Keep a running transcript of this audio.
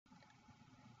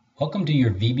Welcome to your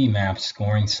VB-Mapp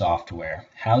scoring software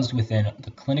housed within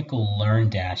the Clinical Learn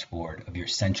dashboard of your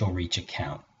CentralReach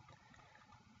account.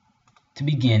 To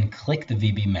begin, click the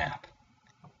VB-Mapp.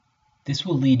 This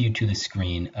will lead you to the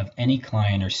screen of any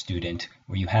client or student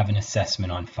where you have an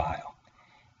assessment on file.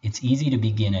 It's easy to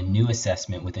begin a new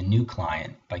assessment with a new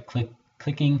client by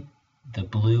clicking the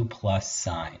blue plus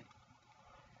sign.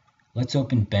 Let's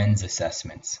open Ben's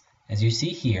assessments. As you see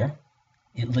here,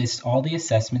 it lists all the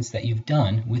assessments that you've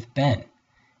done with Ben.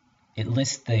 It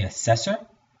lists the assessor,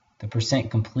 the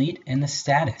percent complete, and the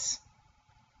status.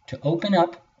 To open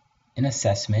up an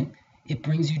assessment, it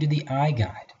brings you to the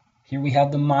I-Guide. Here we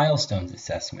have the milestones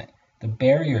assessment, the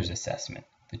barriers assessment,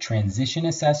 the transition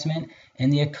assessment,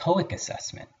 and the echoic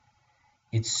assessment.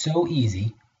 It's so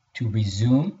easy to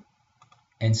resume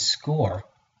and score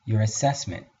your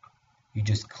assessment. You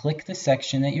just click the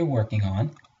section that you're working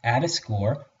on, add a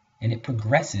score, and it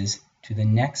progresses to the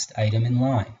next item in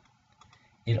line.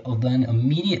 It will then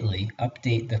immediately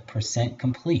update the percent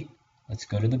complete. Let's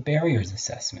go to the barriers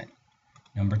assessment.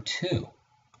 Number 2,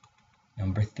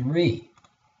 number 3.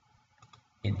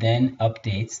 It then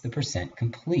updates the percent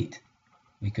complete.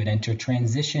 We could enter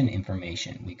transition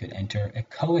information. We could enter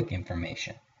echoic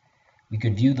information. We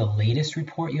could view the latest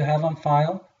report you have on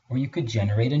file, or you could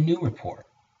generate a new report.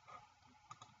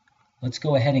 Let's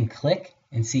go ahead and click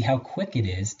and see how quick it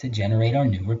is to generate our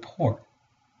new report.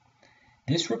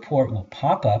 This report will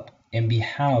pop up and be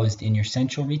housed in your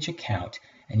CentralReach account,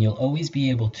 and you'll always be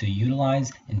able to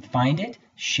utilize and find it,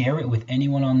 share it with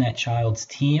anyone on that child's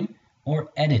team,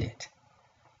 or edit it.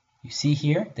 You see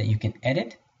here that you can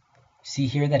edit. You see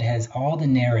here that it has all the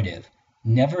narrative.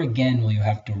 Never again will you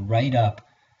have to write up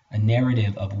a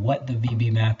narrative of what the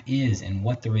VB-Mapp is and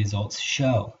what the results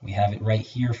show. We have it right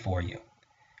here for you.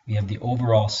 We have the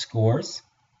overall scores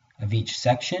of each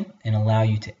section and allow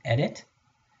you to edit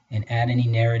and add any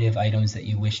narrative items that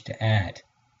you wish to add.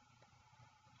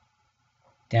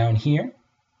 Down here,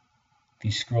 if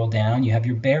you scroll down, you have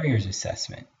your barriers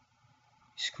assessment.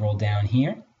 You scroll down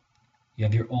here, you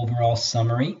have your overall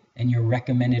summary and your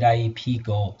recommended IEP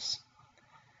goals.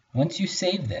 Once you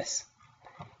save this,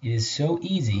 it is so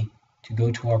easy to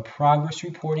go to our progress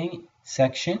reporting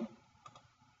section,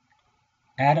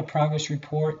 add a progress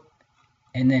report,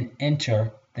 and then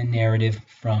enter the narrative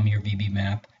from your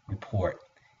VB-Mapp report.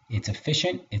 It's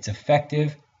efficient, it's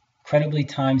effective, incredibly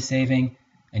time-saving,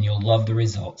 and you'll love the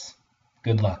results.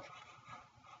 Good luck.